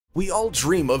We all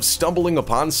dream of stumbling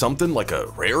upon something like a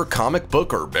rare comic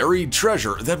book or buried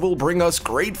treasure that will bring us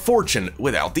great fortune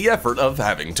without the effort of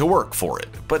having to work for it.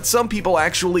 But some people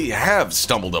actually have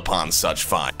stumbled upon such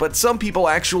finds.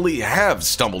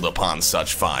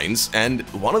 And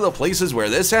one of the places where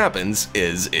this happens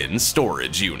is in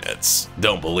storage units.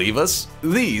 Don't believe us?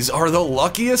 These are the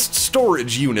luckiest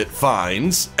storage unit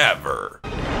finds ever.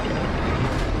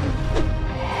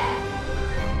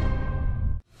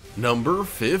 Number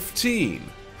 15.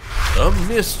 A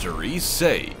mystery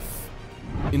safe.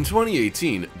 In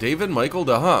 2018, David Michael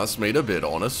DeHaas made a bid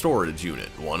on a storage unit,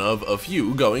 one of a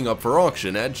few going up for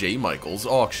auction at J. Michael's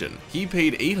auction. He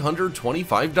paid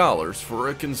 $825 for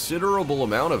a considerable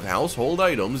amount of household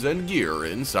items and gear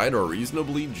inside a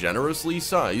reasonably generously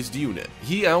sized unit.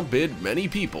 He outbid many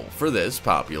people for this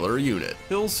popular unit.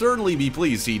 He'll certainly be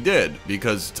pleased he did,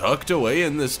 because tucked away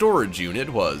in the storage unit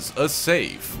was a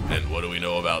safe. And what do we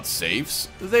know about safes?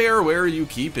 They are where you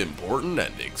keep important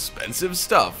and expensive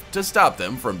stuff to stop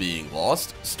them from being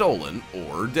lost, stolen,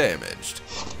 or damaged.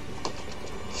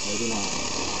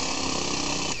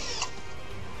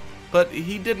 But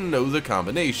he didn't know the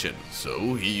combination,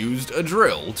 so he used a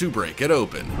drill to break it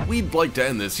open. We'd like to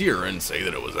end this here and say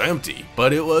that it was empty,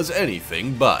 but it was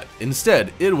anything but.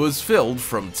 Instead, it was filled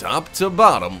from top to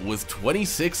bottom with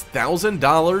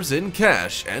 $26,000 in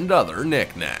cash and other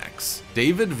knickknacks.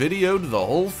 David videoed the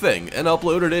whole thing and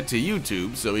uploaded it to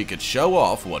YouTube so he could show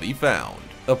off what he found.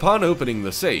 Upon opening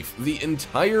the safe, the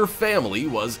entire family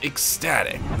was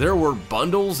ecstatic. There were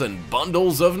bundles and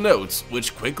bundles of notes,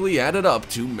 which quickly added up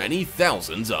to many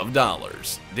thousands of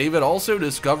dollars. David also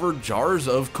discovered jars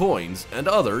of coins and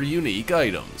other unique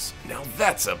items. Now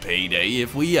that's a payday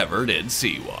if we ever did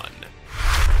see one.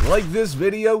 Like this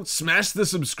video, smash the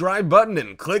subscribe button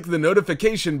and click the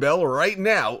notification bell right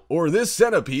now, or this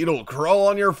centipede will crawl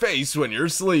on your face when you're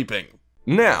sleeping.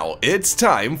 Now, it's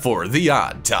time for the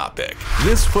odd topic.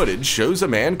 This footage shows a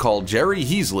man called Jerry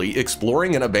Heasley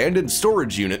exploring an abandoned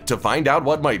storage unit to find out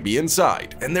what might be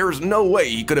inside, and there's no way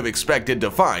he could have expected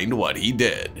to find what he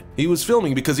did. He was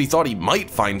filming because he thought he might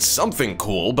find something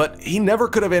cool, but he never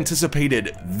could have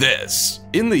anticipated this.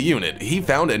 In the unit, he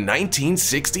found a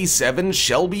 1967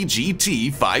 Shelby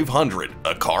GT 500,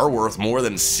 a car worth more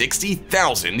than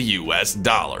 $60,000 US.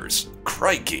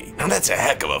 Crikey, now that's a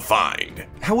heck of a find.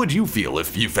 How would you feel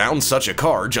if you found such a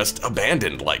car just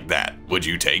abandoned like that? Would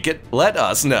you take it? Let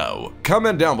us know.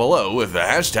 Comment down below with the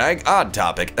hashtag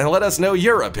OddTopic and let us know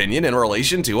your opinion in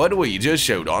relation to what we just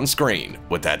showed on screen.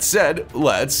 With that said,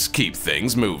 let's keep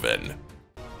things moving.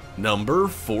 Number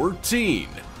 14.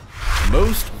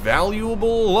 Most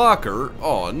valuable locker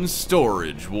on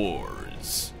Storage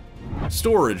Wars.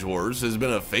 Storage Wars has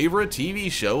been a favorite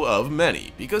TV show of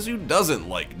many, because who doesn't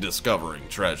like discovering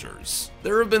treasures?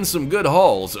 There have been some good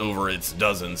hauls over its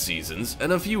dozen seasons,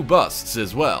 and a few busts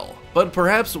as well. But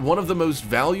perhaps one of the most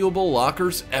valuable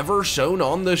lockers ever shown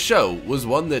on the show was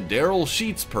one that Daryl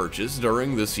Sheets purchased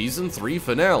during the Season 3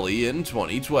 finale in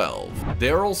 2012.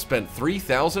 Daryl spent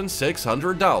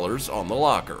 $3,600 on the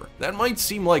locker. That might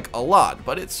seem like a lot,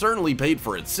 but it certainly paid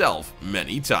for itself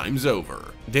many times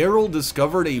over. Daryl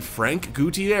discovered a Frank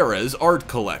Gutierrez art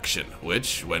collection,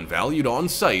 which, when valued on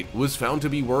site, was found to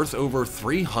be worth over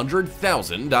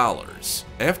 $300,000.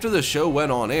 After the show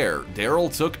went on air,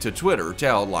 Daryl took to Twitter to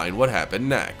outline what happened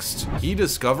next. He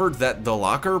discovered that the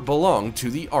locker belonged to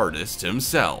the artist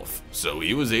himself, so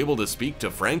he was able to speak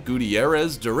to Frank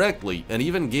Gutierrez directly and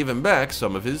even gave him back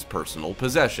some of his personal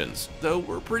possessions, though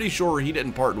we're pretty sure he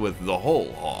didn't part with the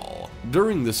whole haul.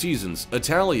 During the seasons, a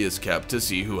tally is kept to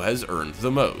see who has earned the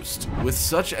most. With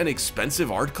such an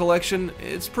expensive art collection,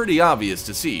 it's pretty obvious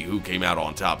to see who came out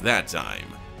on top that time.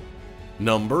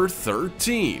 Number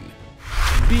 13.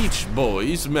 Beach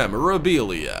Boys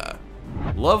memorabilia.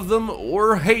 Love them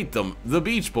or hate them, the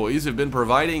Beach Boys have been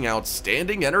providing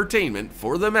outstanding entertainment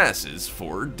for the masses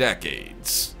for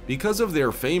decades. Because of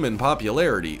their fame and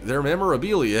popularity, their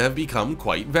memorabilia have become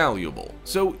quite valuable.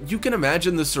 So you can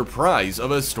imagine the surprise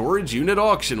of a storage unit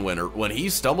auction winner when he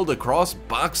stumbled across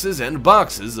boxes and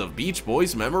boxes of Beach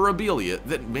Boys memorabilia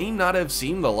that may not have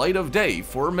seen the light of day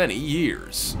for many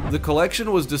years. The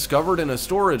collection was discovered in a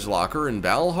storage locker in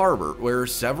Bal Harbour, where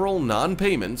several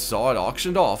non-payments saw it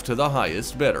auctioned off to the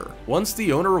highest bidder. Once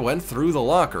the owner went through the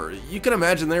locker, you can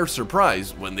imagine their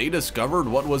surprise when they discovered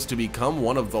what was to become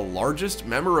one of the largest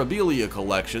memorabilia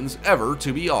collections ever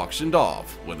to be auctioned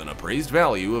off, with an appraised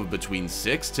value of between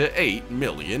 $6 to $8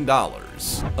 million.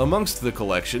 Amongst the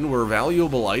collection were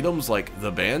valuable items like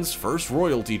the band's first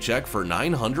royalty check for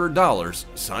 $900,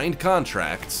 signed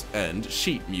contracts, and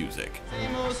sheet music.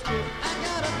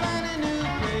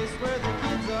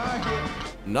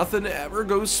 Nothing ever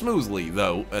goes smoothly,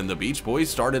 though, and the Beach Boys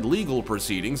started legal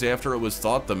proceedings after it was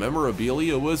thought the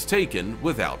memorabilia was taken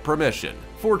without permission.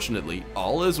 Fortunately,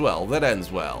 all is well that ends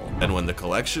well, and when the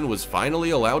collection was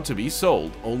finally allowed to be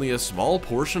sold, only a small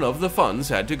portion of the funds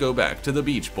had to go back to the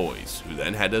Beach Boys, who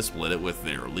then had to split it with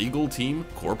their legal team,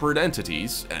 corporate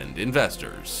entities, and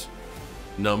investors.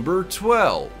 Number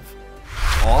 12.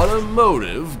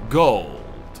 Automotive Gold.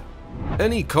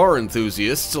 Any car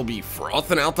enthusiasts will be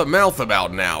frothing out the mouth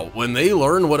about now when they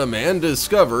learn what a man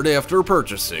discovered after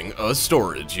purchasing a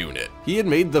storage unit. He had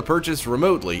made the purchase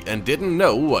remotely and didn't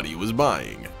know what he was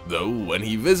buying. Though when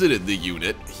he visited the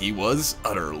unit, he was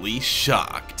utterly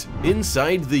shocked.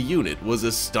 Inside the unit was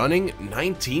a stunning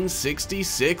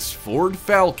 1966 Ford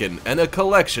Falcon and a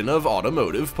collection of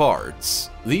automotive parts.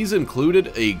 These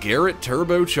included a Garrett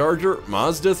turbocharger,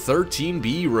 Mazda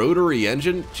 13B rotary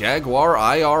engine, Jaguar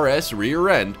IRS rear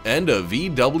end, and a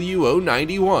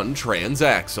VW091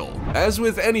 transaxle. As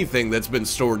with anything that's been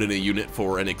stored in a unit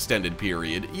for an extended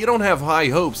period, you don't have high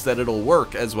hopes that it'll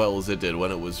work as well as it did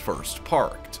when it was first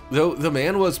parked. Though the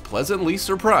man was pleasantly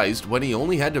surprised when he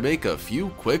only had to make a few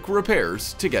quick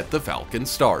repairs to get the Falcon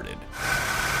started.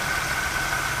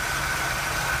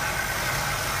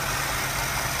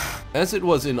 As it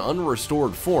was in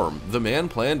unrestored form, the man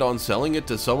planned on selling it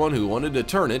to someone who wanted to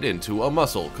turn it into a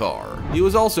muscle car. He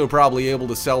was also probably able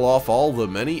to sell off all the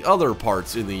many other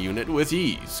parts in the unit with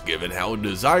ease, given how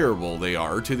desirable they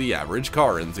are to the average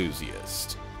car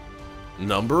enthusiast.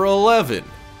 Number 11.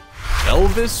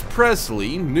 Elvis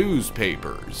Presley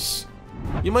newspapers.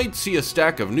 You might see a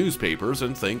stack of newspapers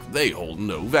and think they hold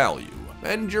no value.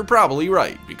 And you're probably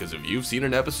right, because if you've seen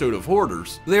an episode of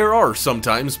Hoarders, there are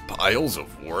sometimes piles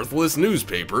of worthless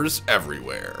newspapers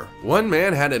everywhere. One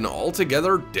man had an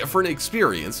altogether different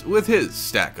experience with his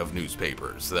stack of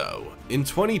newspapers, though. In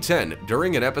 2010,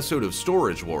 during an episode of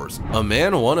Storage Wars, a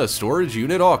man won a storage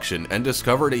unit auction and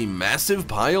discovered a massive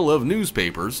pile of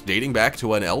newspapers dating back to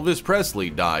when Elvis Presley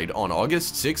died on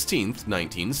August 16,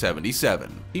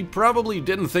 1977. He probably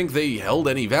didn't think they held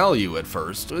any value at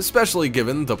first, especially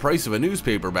given the price of a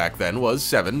newspaper back then was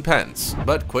 7 pence,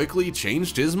 but quickly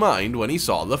changed his mind when he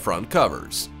saw the front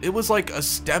covers. It was like a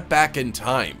step back in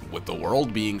time, with the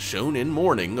world being shown in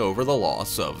mourning over the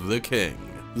loss of the king.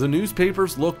 The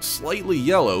newspapers looked slightly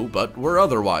yellow, but were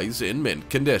otherwise in mint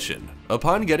condition.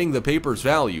 Upon getting the papers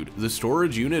valued, the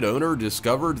storage unit owner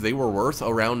discovered they were worth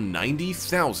around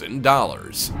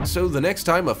 $90,000. So the next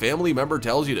time a family member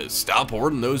tells you to stop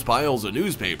hoarding those piles of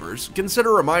newspapers,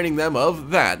 consider reminding them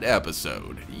of that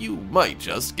episode. You might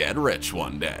just get rich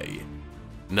one day.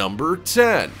 Number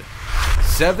 10.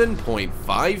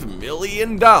 $7.5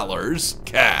 million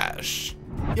cash.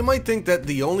 You might think that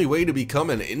the only way to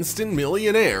become an instant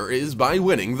millionaire is by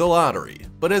winning the lottery.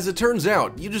 But as it turns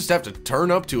out, you just have to turn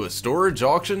up to a storage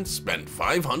auction, spend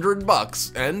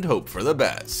 $500 and hope for the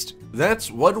best.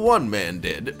 That's what one man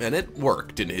did, and it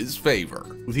worked in his favor.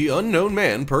 The unknown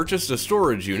man purchased a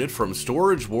storage unit from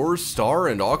Storage Wars star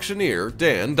and auctioneer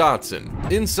Dan Dotson.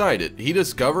 Inside it, he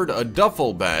discovered a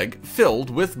duffel bag filled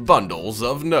with bundles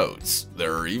of notes.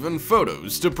 There are even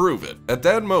photos to prove it. At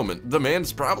that moment, the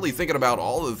man's probably thinking about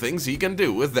all the things he can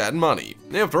do with that money.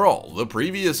 After all, the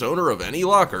previous owner of any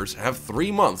lockers have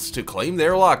 3 months to claim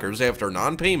their lockers after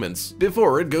non-payments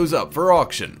before it goes up for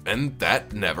auction, and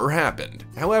that never happened.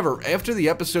 However, after the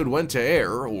episode went to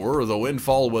air, or the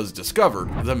windfall was discovered,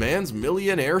 the man's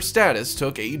millionaire status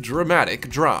took a dramatic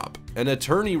drop. An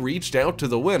attorney reached out to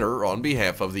the winner on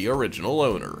behalf of the original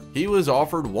owner. He was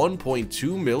offered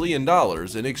 $1.2 million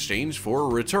in exchange for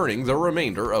returning the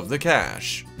remainder of the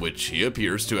cash, which he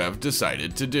appears to have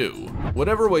decided to do.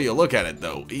 Whatever way you look at it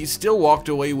though, he still walked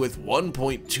away with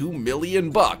 $1.2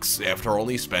 million after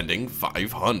only spending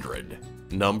 $500.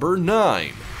 Number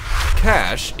 9.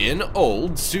 Cash in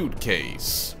old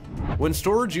suitcase. When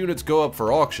storage units go up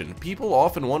for auction, people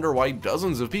often wonder why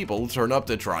dozens of people turn up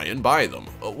to try and buy them.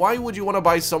 Why would you want to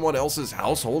buy someone else's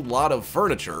household lot of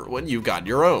furniture when you've got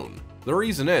your own? The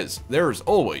reason is, there's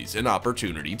always an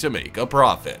opportunity to make a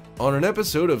profit. On an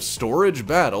episode of Storage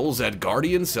Battles at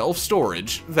Guardian Self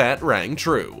Storage, that rang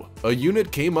true. A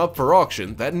unit came up for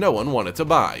auction that no one wanted to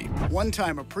buy. One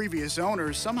time a previous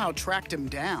owner somehow tracked him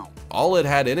down. All it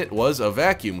had in it was a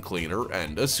vacuum cleaner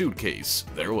and a suitcase.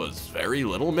 There was very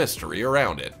little mystery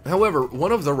around it. However,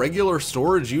 one of the regular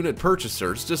storage unit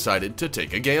purchasers decided to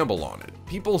take a gamble on it.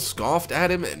 People scoffed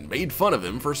at him and made fun of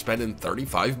him for spending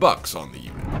 $35 on the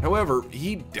unit. However, However,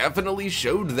 he definitely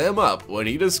showed them up when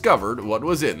he discovered what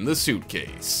was in the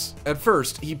suitcase. At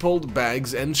first, he pulled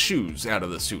bags and shoes out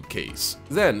of the suitcase.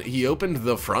 Then, he opened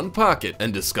the front pocket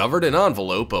and discovered an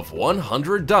envelope of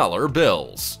 $100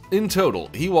 bills. In total,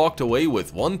 he walked away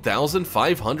with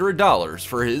 $1,500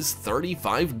 for his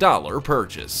 $35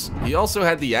 purchase. He also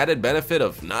had the added benefit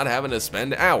of not having to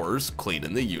spend hours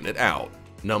cleaning the unit out.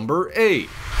 Number 8.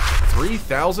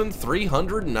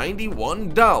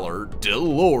 $3,391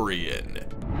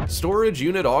 DeLorean. Storage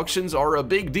unit auctions are a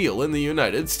big deal in the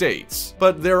United States,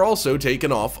 but they're also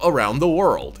taken off around the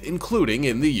world, including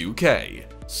in the UK.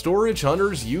 Storage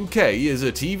Hunters UK is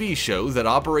a TV show that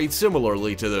operates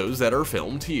similarly to those that are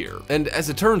filmed here, and as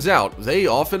it turns out, they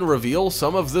often reveal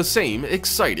some of the same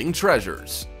exciting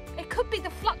treasures. It could be the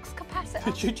flux capacitor.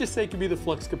 Did you just say it could be the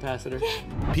flux capacitor?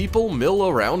 People mill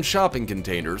around shopping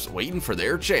containers waiting for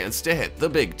their chance to hit the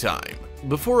big time.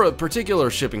 Before a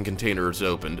particular shipping container is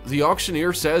opened, the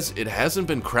auctioneer says it hasn't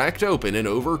been cracked open in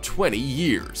over 20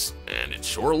 years, and it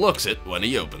sure looks it when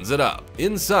he opens it up.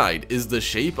 Inside is the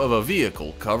shape of a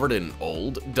vehicle covered in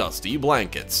old, dusty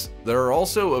blankets. There are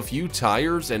also a few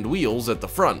tires and wheels at the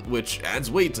front, which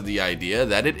adds weight to the idea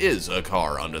that it is a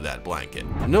car under that blanket.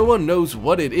 No one knows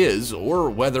what it is or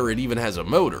whether it even has a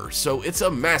motor, so it's a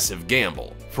massive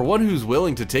gamble. For one who's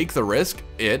willing to take the risk,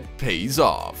 it pays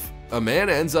off. A man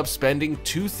ends up spending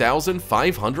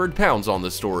 2,500 pounds on the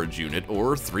storage unit,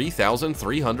 or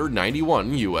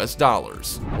 $3,391 US.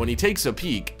 When he takes a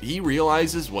peek, he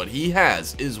realizes what he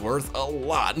has is worth a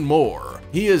lot more.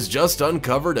 He has just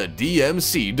uncovered a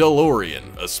DMC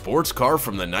DeLorean, a sports car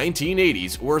from the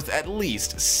 1980s worth at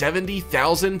least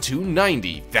 $70,000 to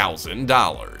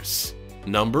 $90,000.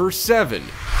 Number 7.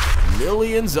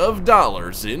 Millions of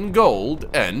dollars in gold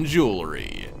and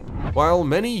jewelry. While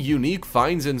many unique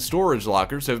finds in storage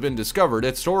lockers have been discovered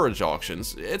at storage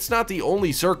auctions, it's not the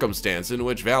only circumstance in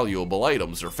which valuable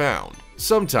items are found.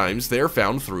 Sometimes they're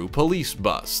found through police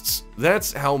busts.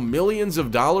 That's how millions of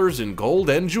dollars in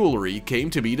gold and jewelry came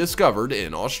to be discovered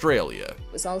in Australia.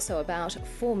 It was also about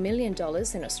 $4 million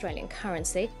in Australian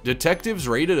currency. Detectives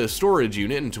raided a storage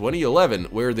unit in 2011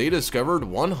 where they discovered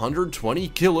 120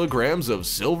 kilograms of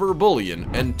silver bullion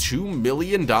and $2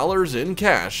 million in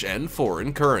cash and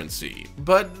foreign currency.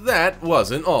 But that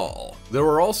wasn't all. There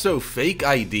were also fake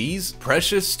IDs,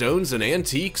 precious stones and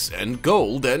antiques, and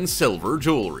gold and silver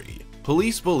jewelry.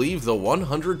 Police believe the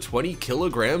 120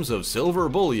 kilograms of silver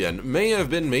bullion may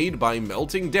have been made by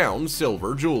melting down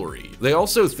silver jewelry. They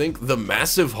also think the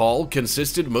massive haul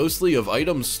consisted mostly of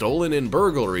items stolen in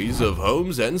burglaries of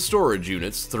homes and storage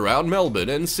units throughout Melbourne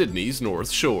and Sydney's North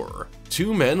Shore.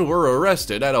 2 men were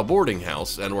arrested at a boarding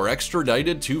house and were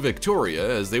extradited to Victoria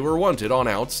as they were wanted on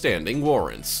outstanding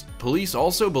warrants. Police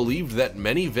also believed that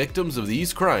many victims of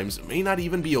these crimes may not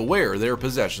even be aware their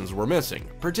possessions were missing,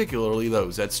 particularly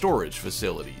those at storage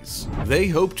facilities. They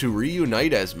hope to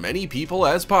reunite as many people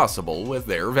as possible with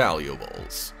their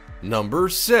valuables. Number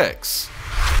 6.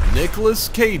 Nicolas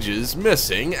Cage's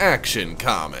missing action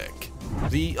comic.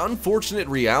 The unfortunate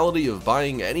reality of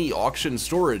buying any auction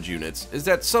storage units is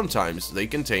that sometimes they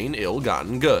contain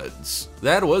ill-gotten goods.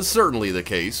 That was certainly the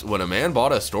case when a man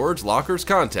bought a storage locker's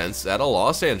contents at a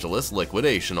Los Angeles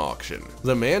liquidation auction.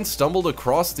 The man stumbled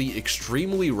across the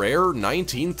extremely rare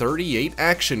 1938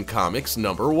 Action Comics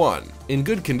 #1. In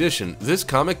good condition, this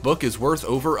comic book is worth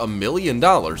over $1 million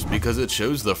because it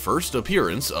shows the first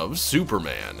appearance of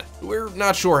Superman. We're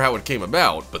not sure how it came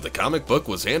about, but the comic book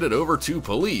was handed over to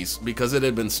police because it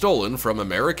had been stolen from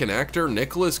American actor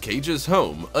Nicolas Cage's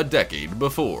home a decade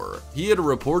before. He had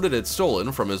reported it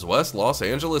stolen from his West Los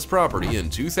Angeles property in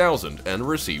 2000 and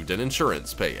received an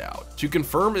insurance payout. To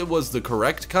confirm it was the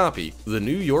correct copy, the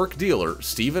New York dealer,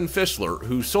 Stephen Fischler,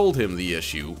 who sold him the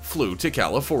issue, flew to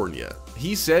California.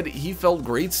 He said he felt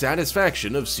great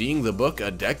satisfaction of seeing the book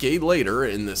a decade later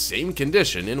in the same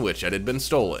condition in which it had been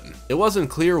stolen. It wasn't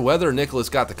clear whether Nicholas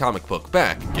got the comic book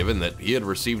back, given that he had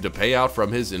received a payout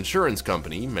from his insurance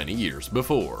company many years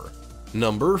before.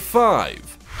 Number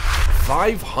 5.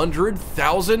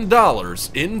 $500,000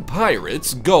 in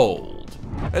pirates' gold.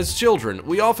 As children,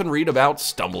 we often read about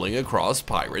stumbling across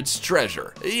pirates'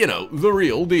 treasure. You know, the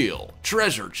real deal.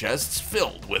 Treasure chests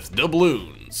filled with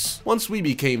doubloons. Once we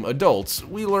became adults,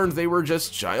 we learned they were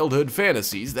just childhood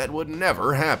fantasies that would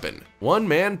never happen. One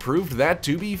man proved that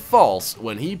to be false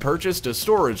when he purchased a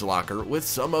storage locker with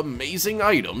some amazing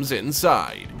items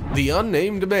inside. The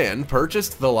unnamed man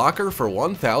purchased the locker for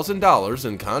 $1,000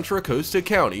 in Contra Costa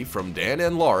County from Dan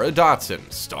and Laura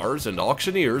Dotson, stars and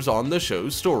auctioneers on the show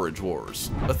Storage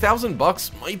Wars.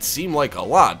 $1,000 might seem like a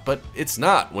lot, but it's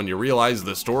not when you realize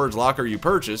the storage locker you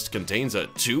purchased contains a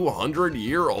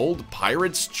 200-year-old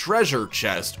pirate's immense treasure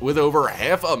chest with over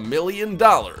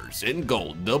 $500,000 in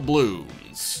gold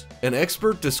doubloons. An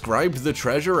expert described the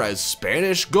treasure as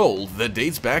Spanish gold that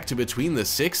dates back to between the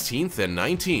 16th and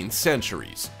 19th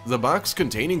centuries. The box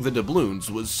containing the doubloons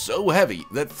was so heavy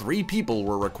that 3 people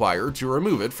were required to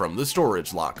remove it from the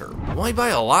storage locker. Why buy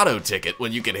a lotto ticket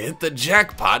when you can hit the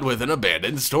jackpot with an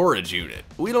abandoned storage unit?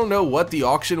 We don't know what the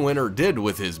auction winner did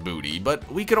with his booty,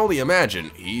 but we can only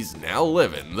imagine he's now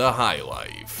living the high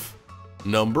life.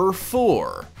 Number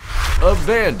 4.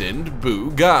 Abandoned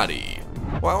Bugatti.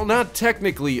 While not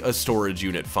technically a storage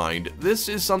unit find, this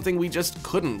is something we just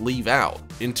couldn't leave out.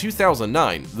 In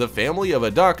 2009, the family of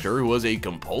a doctor who was a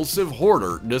compulsive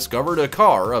hoarder discovered a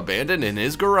car abandoned in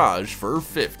his garage for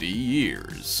 50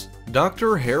 years.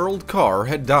 Dr. Harold Carr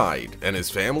had died, and his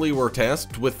family were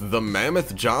tasked with the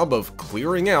mammoth job of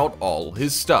clearing out all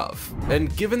his stuff.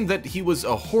 And given that he was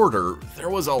a hoarder, there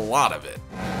was a lot of it.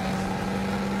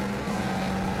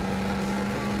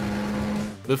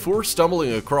 Before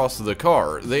stumbling across the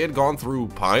car, they had gone through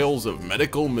piles of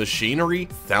medical machinery,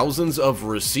 thousands of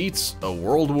receipts, a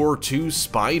World War II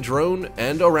spy drone,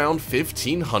 and around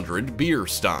 1,500 beer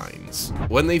steins.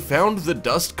 When they found the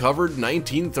dust-covered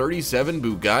 1937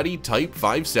 Bugatti Type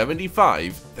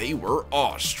 575, they were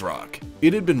awestruck.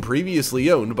 It had been previously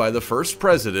owned by the first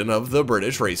president of the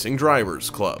British Racing Drivers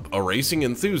Club, a racing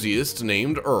enthusiast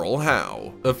named Earl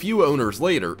Howe. A few owners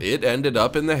later, it ended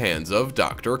up in the hands of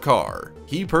Dr. Carr.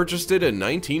 He purchased it in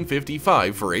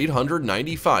 1955 for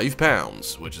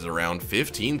 £895, which is around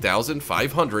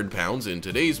 15,500 pounds in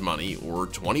today's money, or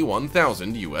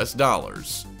 21,000 US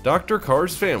dollars. Dr.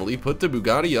 Carr's family put the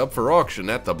Bugatti up for auction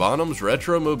at the Bonhams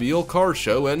Retromobile Car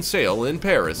Show and Sale in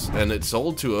Paris, and it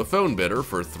sold to a phone bidder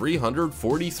for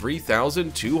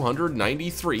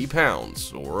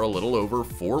 £343,293, or a little over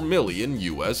 4 million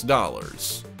US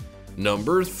dollars.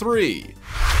 Number 3.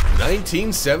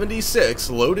 1976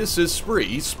 Lotus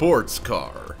Esprit sports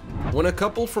car. When a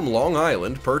couple from Long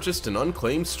Island purchased an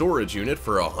unclaimed storage unit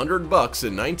for $100 in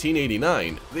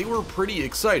 1989, they were pretty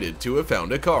excited to have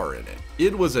found a car in it.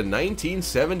 It was a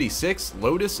 1976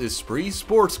 Lotus Esprit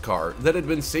sports car that had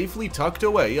been safely tucked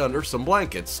away under some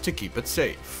blankets to keep it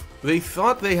safe. They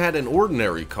thought they had an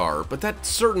ordinary car, but that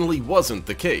certainly wasn't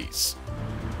the case.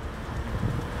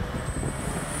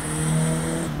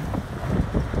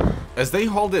 As they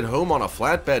hauled it home on a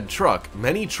flatbed truck,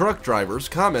 many truck drivers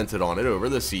commented on it over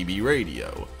the CB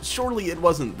radio. Surely it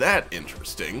wasn't that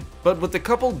interesting, but what the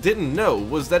couple didn't know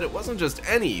was that it wasn't just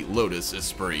any Lotus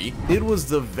Esprit, it was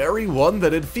the very one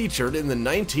that had featured in the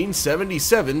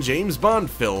 1977 James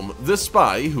Bond film, The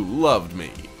Spy Who Loved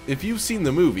Me. If you've seen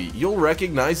the movie, you'll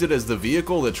recognize it as the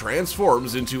vehicle that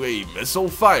transforms into a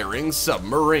missile-firing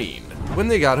submarine. When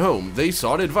they got home, they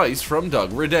sought advice from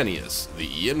Doug Redenius, the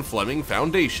Ian Fleming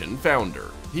Foundation founder.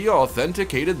 He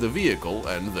authenticated the vehicle,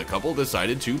 and the couple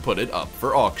decided to put it up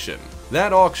for auction.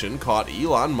 That auction caught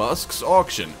Elon Musk's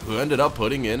auction, who ended up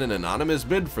putting in an anonymous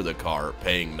bid for the car,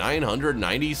 paying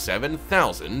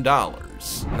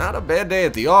 $997,000. Not a bad day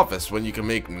at the office when you can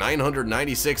make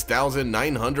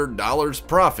 $996,900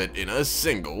 profit in a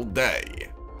single day.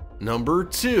 Number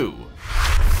 2.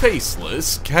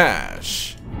 Faceless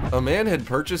Cash. A man had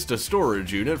purchased a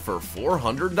storage unit for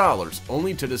 $400,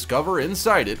 only to discover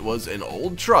inside it was an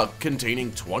old truck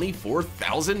containing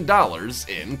 $24,000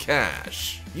 in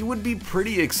cash. You would be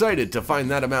pretty excited to find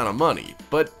that amount of money,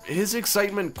 but his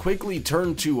excitement quickly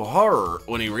turned to horror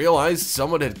when he realized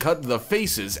someone had cut the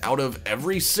faces out of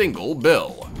every single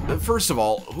bill. First of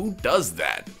all, who does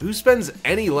that? Who spends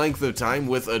any length of time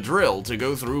with a drill to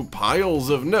go through piles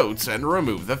of notes and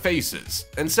remove the faces?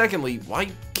 And secondly, why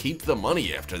keep the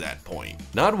money after that point?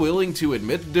 Not willing to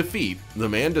admit defeat, the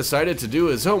man decided to do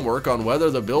his homework on whether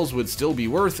the bills would still be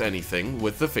worth anything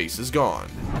with the faces gone.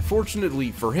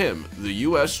 Fortunately for him, the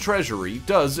US Treasury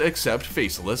does accept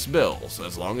faceless bills,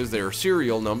 as long as their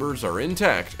serial numbers are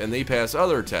intact and they pass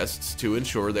other tests to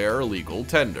ensure they are legal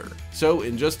tender. So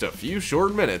in just a few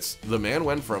short minutes, the man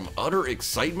went from utter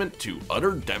excitement to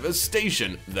utter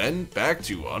devastation, then back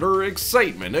to utter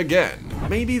excitement again.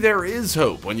 Maybe there is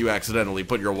hope when you accidentally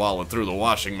put your wallet through the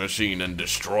washing machine and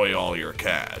destroy all your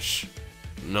cash.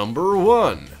 Number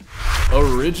 1.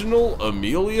 Original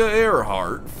Amelia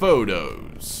Earhart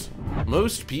photos.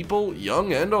 Most people,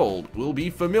 young and old, will be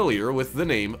familiar with the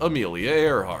name Amelia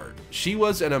Earhart. She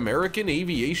was an American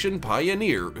aviation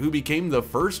pioneer who became the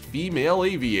first female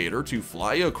aviator to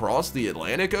fly across the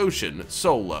Atlantic Ocean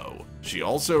solo. She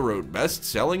also wrote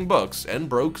best-selling books and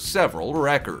broke several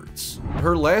records.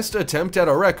 Her last attempt at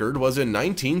a record was in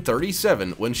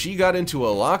 1937 when she got into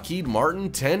a Lockheed Martin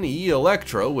 10E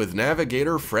Electra with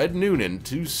navigator Fred Noonan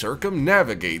to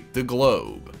circumnavigate the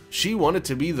globe. She wanted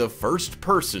to be the first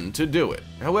person to do it.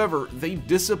 However, they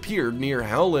disappeared near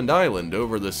Howland Island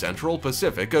over the central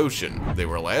Pacific Ocean. They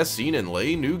were last seen in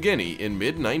Lae, New Guinea in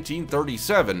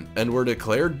mid-1937 and were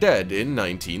declared dead in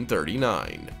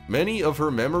 1939. Many of her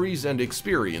memories and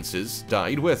experiences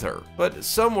died with her, but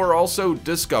some were also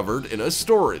discovered in a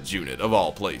storage unit of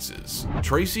all places.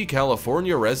 Tracy,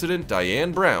 California resident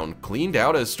Diane Brown cleaned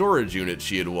out a storage unit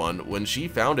she had won when she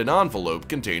found an envelope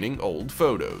containing old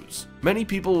photos. Many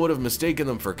people would have mistaken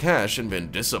them for cash and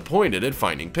been disappointed at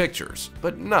finding pictures,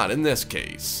 but not in this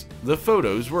case. The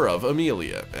photos were of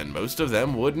Amelia, and most of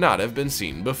them would not have been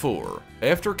seen before.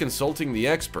 After consulting the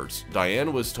experts,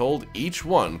 Diane was told each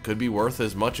one could be worth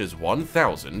as much as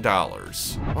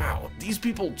 $1,000. Wow, these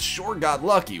people sure got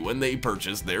lucky when they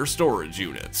purchased their storage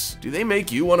units. Do they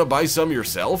make you want to buy some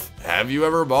yourself? Have you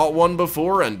ever bought one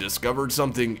before and discovered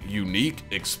something unique,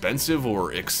 expensive,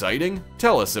 or exciting?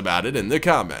 Tell us about it in the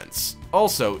comments.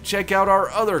 Also, check out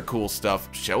our other cool stuff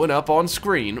showing up on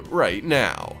screen right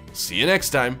now. See you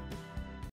next time!